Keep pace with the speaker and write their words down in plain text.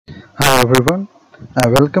Hi everyone, I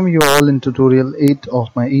welcome you all in tutorial 8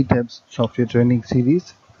 of my ETABS software training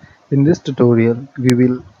series. In this tutorial, we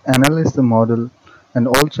will analyze the model and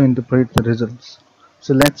also interpret the results.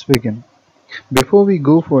 So let's begin. Before we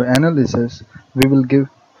go for analysis, we will give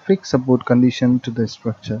fixed support condition to the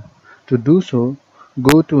structure. To do so,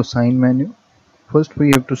 go to Assign menu. First we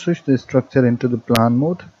have to switch the structure into the plan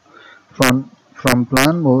mode. From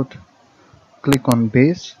plan mode, click on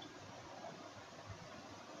base,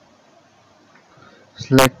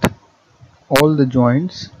 select all the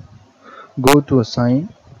joints, go to Assign,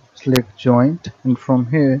 select Joint, and from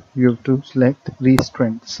here you have to select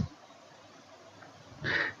Restraints.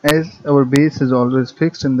 As our base is always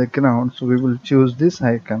fixed in the ground, so we will choose this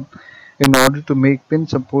icon. In order to make pin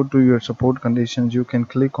support to your support conditions, you can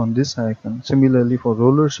click on this icon. Similarly, for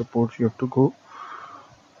roller support, you have to go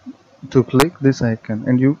to click this icon,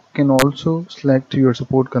 and you can also select your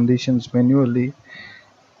support conditions manually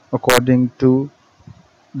according to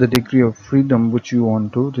the degree of freedom which you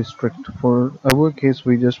want to restrict. For our case,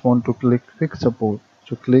 we just want to click fix support,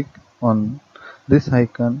 so click on this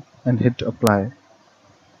icon and hit apply.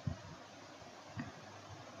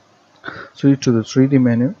 Switch to the 3D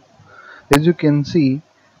menu. As you can see,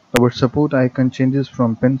 our support icon changes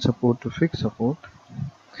from pin support to fix support.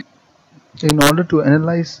 In order to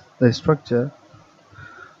analyze the structure,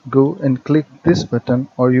 go and click this button,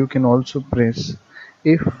 or you can also press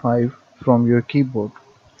F5 from your keyboard.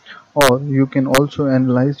 Or you can also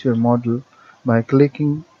analyze your model by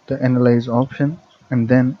clicking the analyze option and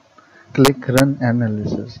then click run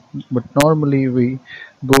analysis. But normally we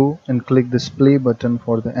go and click this play button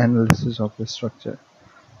for the analysis of the structure.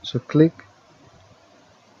 So click.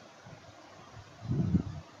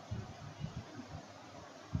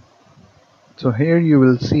 So here you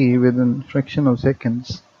will see within fraction of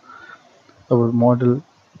seconds our model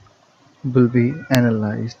will be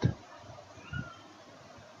analyzed.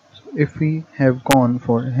 If we have gone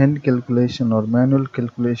for hand calculation or manual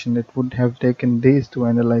calculation, it would have taken days to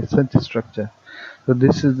analyze such a structure. So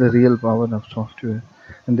this is the real power of software,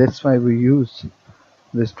 and that's why we use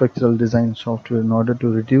the structural design software in order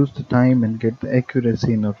to reduce the time and get the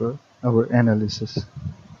accuracy in our analysis.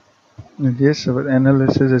 And yes, our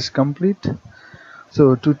analysis is complete.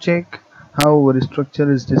 So to check how our structure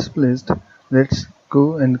is displaced, let's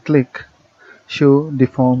go and click show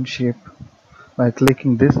deformed shape by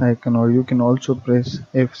clicking this icon, or you can also press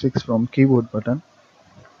F6 from keyboard button.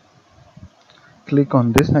 Click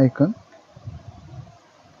on this icon.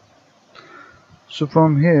 So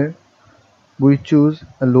from here we choose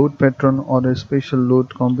a load pattern or a special load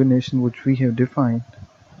combination which we have defined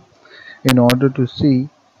in order to see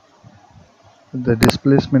the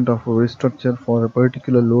displacement of our structure for a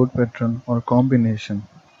particular load pattern or combination.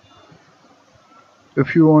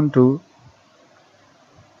 If you want to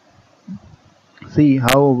see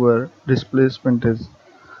how our displacement is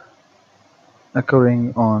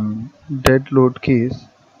occurring on dead load case,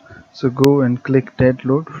 so go and click dead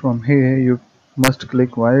load. From here you must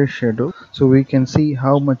click wire shadow so we can see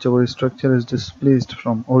how much our structure is displaced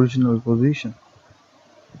from original position,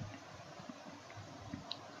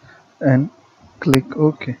 and click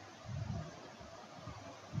OK.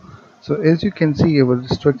 So as you can see, our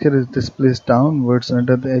structure is displaced downwards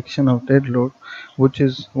under the action of dead load, which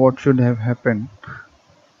is what should have happened.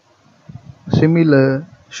 Similar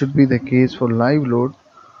should be the case for live load,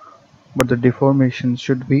 but the deformation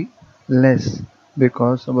should be less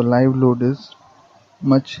because our live load is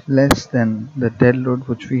much less than the dead load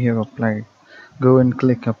which we have applied. Go and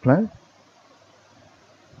click apply,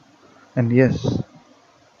 and yes,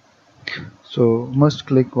 so must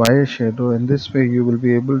click wire shadow, and this way you will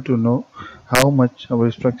be able to know how much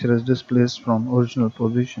our structure is displaced from original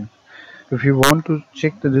position. If you want to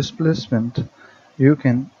check the displacement, you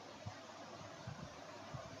can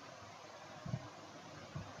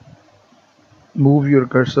move your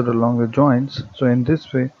cursor along the joints, so in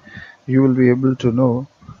this way you will be able to know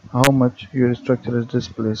how much your structure is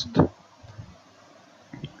displaced.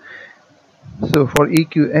 So for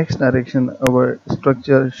EQ X direction, our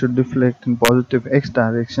structure should deflect in positive X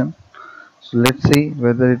direction. So let's see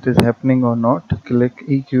whether it is happening or not. Click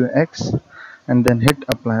EQ X and then hit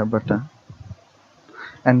apply button.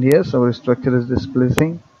 And yes, our structure is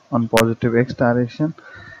displacing on positive X direction.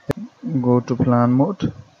 Go to plan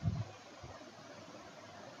mode.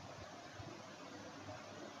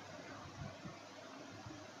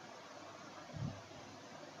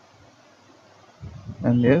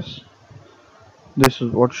 And yes, this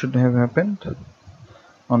is what should have happened.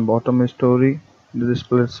 On bottom story, the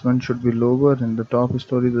displacement should be lower, and the top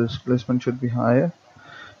story, the displacement should be higher.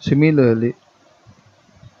 Similarly,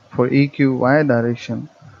 for EQ Y direction,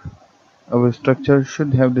 our structure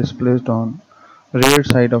should have displaced on rear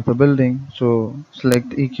side of the building. So select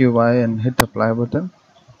EQY and hit apply button.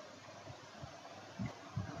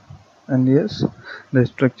 And yes, the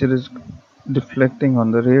structure is deflecting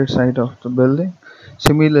on the rear side of the building.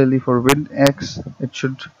 Similarly, for wind X, it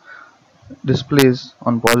should displace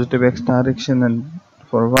on positive X direction, and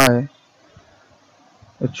for Y,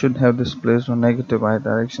 it should have displaced on negative Y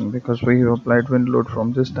direction because we have applied wind load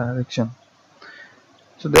from this direction.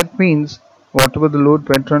 So that means whatever the load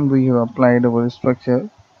pattern we have applied, our structure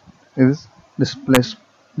is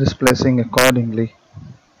displacing accordingly.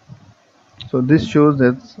 So this shows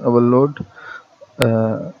that our load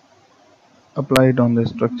uh, applied on the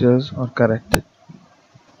structures are correct.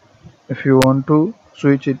 If you want to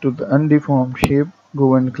switch it to the undeformed shape,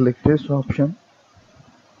 go and click this option.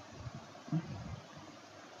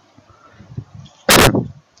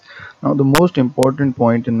 Now the most important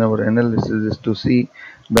point in our analysis is to see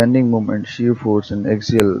bending moment, shear force and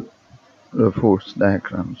axial force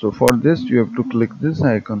diagram. So for this you have to click this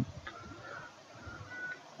icon.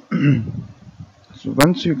 So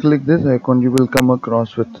once you click this icon, you will come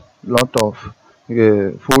across with lot of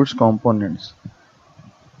force components,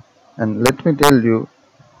 and let me tell you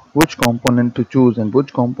which component to choose and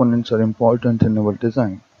which components are important in our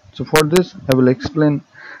design. So for this I will explain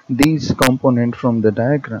these components from the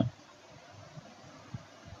diagram.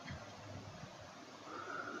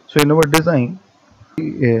 So in our design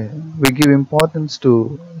we give importance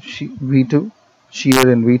to V2 shear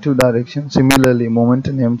in V2 direction. Similarly, moment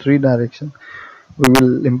in M3 direction we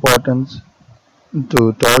will importance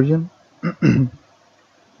to torsion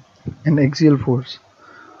and axial force.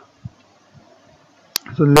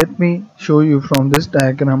 So let me show you from this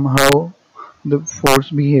diagram how the force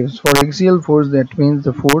behaves. For axial force, that means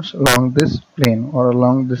the force along this plane or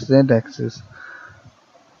along this z-axis,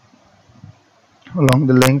 along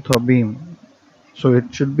the length of beam. So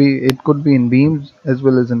it could be in beams as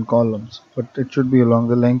well as in columns, but it should be along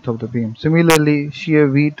the length of the beam. Similarly, shear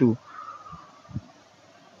V2,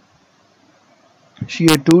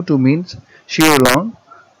 shear 2 means shear along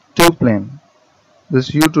two plane,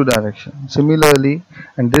 this U2 direction. Similarly,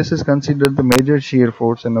 and this is considered the major shear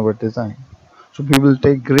force in our design. So we will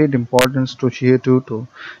take great importance to shear 2.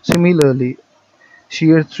 Similarly,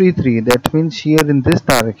 shear 3, that means shear in this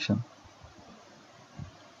direction.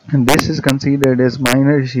 And this is considered as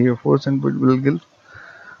minor shear force and will give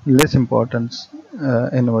less importance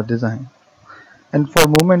in our design. And for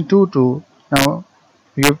moment 2, now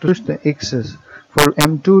you have to push the axis. For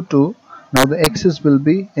M22, now the axis will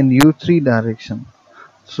be in U3 direction.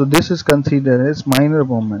 So this is considered as minor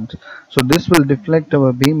moment. So this will deflect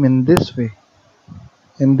our beam in this way.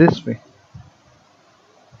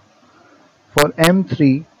 For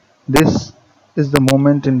M3, this is the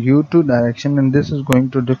moment in U2 direction, and this is going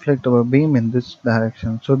to deflect our beam in this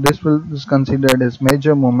direction. So this is considered as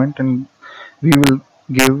major moment, and we will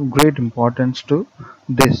give great importance to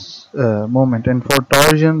this moment. And for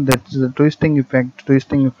torsion, that's the twisting effect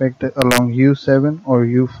along U7 or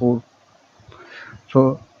U4.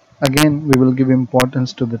 So again we will give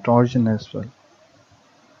importance to the torsion as well.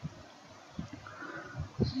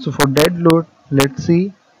 So for dead load, let's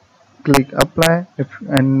see, click apply,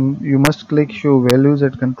 and you must click show values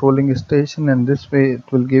at controlling station, and this way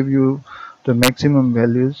it will give you the maximum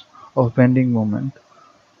values of bending moment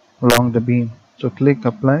along the beam. So click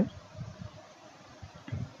apply.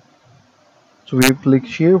 So we have clicked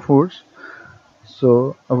shear force.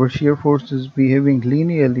 So our shear force is behaving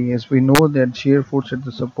linearly, as we know that shear force at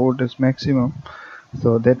the support is maximum.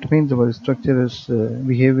 So that means our structure is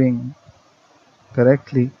behaving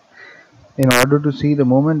correctly. In order to see the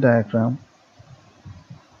moment diagram,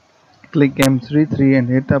 click M33 and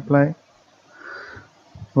hit apply.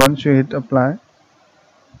 Once you hit apply,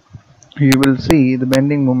 you will see the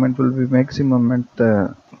bending moment will be maximum at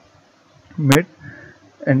the mid,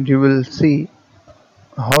 and you will see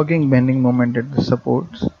hogging bending moment at the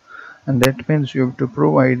supports, and that means you have to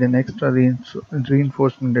provide an extra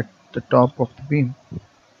reinforcement at the top of the beam.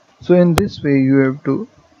 So in this way you have to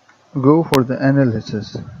go for the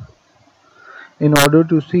analysis. In order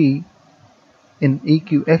to see in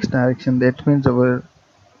EQX direction, that means our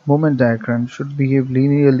moment diagram should behave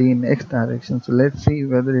linearly in X direction. So let's see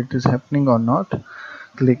whether it is happening or not.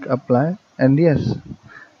 Click apply, and yes,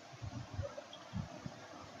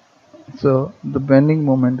 so the bending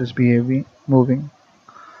moment is moving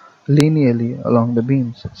linearly along the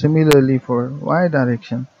beams. Similarly for Y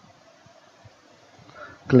direction,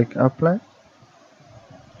 click apply,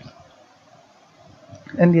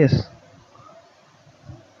 and yes,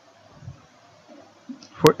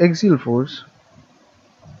 for axial force,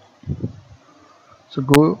 So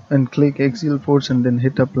go and click axial force and then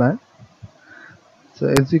hit apply. So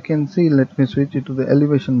as you can see, let me switch it to the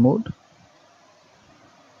elevation mode.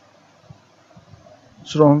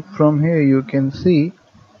 So from here you can see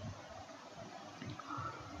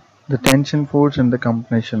the tension force and the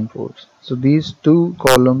compression force. So these two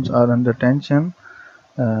columns are under tension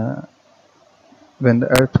when the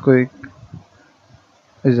earthquake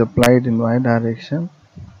is applied in y direction,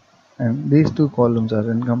 and these two columns are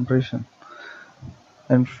in compression.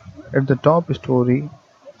 And at the top story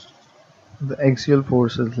the axial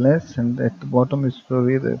force is less, and at the bottom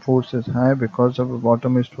story the force is high because of the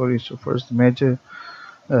bottom story suffers major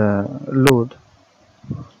load.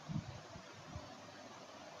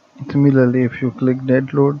 Similarly, if you click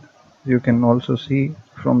dead load, you can also see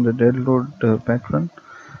from the dead load pattern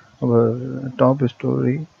our top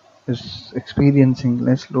story is experiencing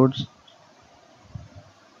less loads.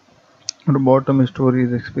 The bottom story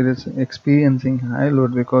is experiencing high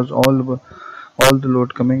load because all the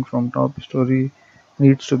load coming from top story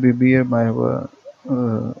needs to be bear by our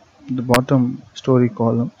the bottom story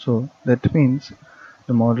column. So that means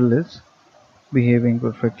the model is behaving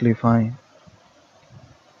perfectly fine.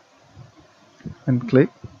 And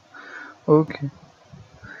click OK.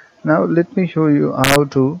 Now let me show you how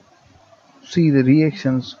to see the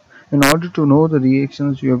reactions. In order to know the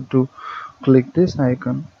reactions, you have to click this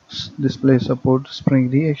icon, display support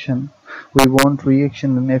spring reaction. We want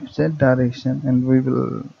reaction in FZ direction, and we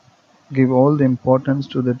will give all the importance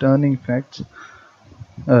to the turning facts,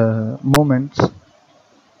 moments,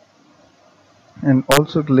 and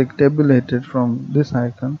also click tabulated from this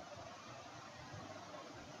icon.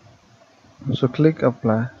 So click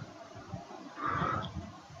apply.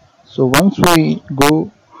 So once we go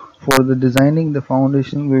for the designing the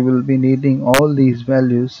foundation, we will be needing all these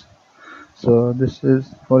values. So this is,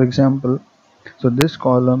 for example, so this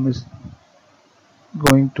column is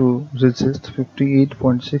going to resist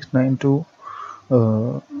 58.692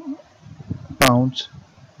 pounds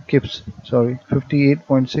kips, sorry,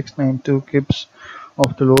 58.692 kips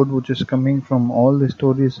of the load which is coming from all the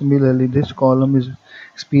stories. Similarly, this column is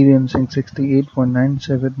experiencing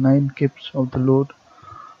 68.979 kips of the load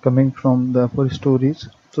coming from the upper stories.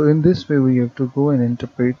 So in this way we have to go and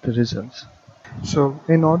interpret the results. So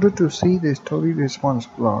in order to see the story response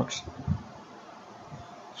plots,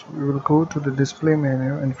 so we will go to the display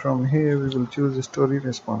menu, and from here we will choose the story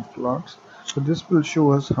response plots. So this will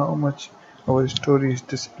show us how much our story is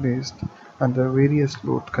displaced under various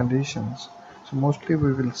load conditions. So mostly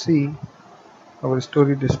we will see our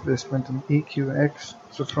story displacement in EQX.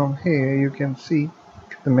 So from here you can see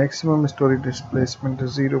the maximum story displacement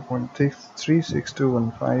is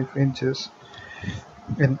 0.36215 inches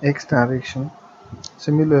in X direction.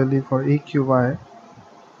 Similarly for EQY,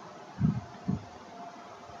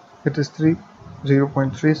 it is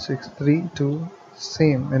 0.3632,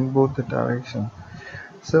 same in both the direction.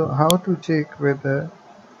 So how to check whether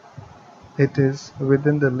it is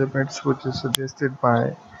within the limits which is suggested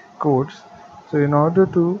by codes? So in order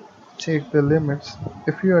to check the limits,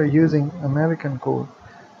 if you are using American code,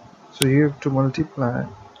 so you have to multiply.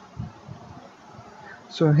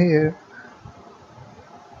 So here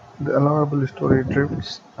the allowable story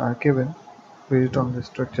drifts are given based on the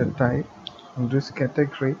structure type and this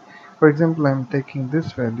category. For example, I am taking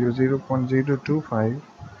this value 0.025.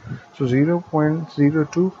 So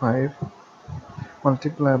 0.025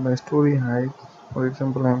 multiplied by story height. For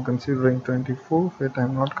example, I am considering 24 feet. I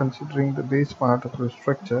am not considering the base part of the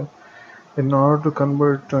structure. In order to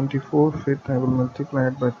convert 24 feet, I will multiply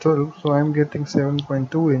it by 12. So I am getting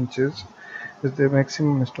 7.2 inches is the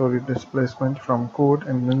maximum story displacement from code,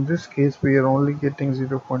 and in this case we are only getting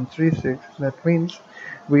 0.36. That means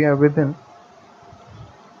we are within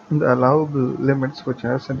the allowable limits which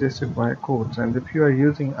are suggested by codes. And if you are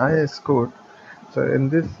using IS code, so in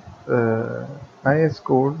this IS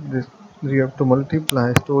code, you have to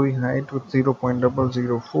multiply story height with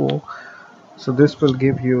 0.004. So this will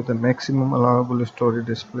give you the maximum allowable story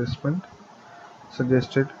displacement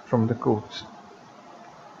suggested from the codes.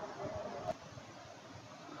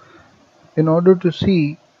 In order to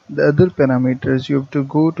see the other parameters, you have to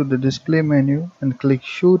go to the display menu and click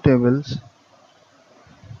show tables.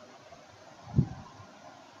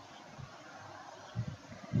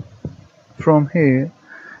 From here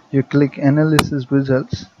you click analysis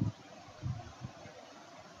results,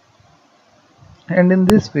 and in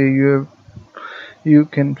this way you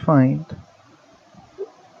can find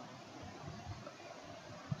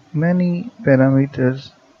many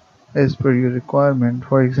parameters as per your requirement.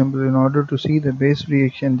 For example, in order to see the base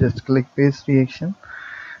reaction, just click base reaction,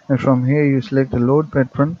 and from here you select the load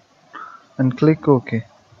pattern and click OK.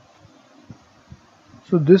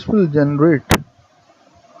 So this will generate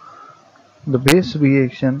the base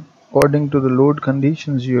reaction according to the load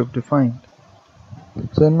conditions you have defined.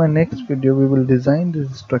 So in my next video we will design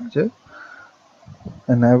this structure,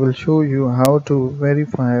 and I will show you how to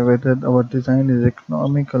verify whether our design is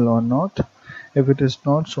economical or not. If it is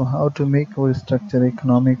not, so how to make our structure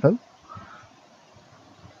economical.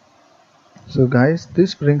 So guys,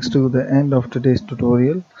 this brings to the end of today's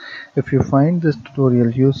tutorial. If you find this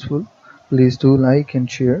tutorial useful, please do like and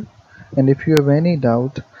share. And if you have any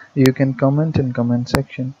doubt, you can comment in comment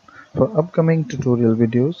section. For upcoming tutorial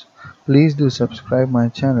videos, please do subscribe my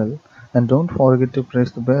channel and don't forget to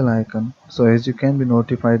press the bell icon so as you can be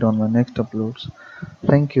notified on my next uploads.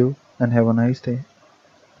 Thank you and have a nice day.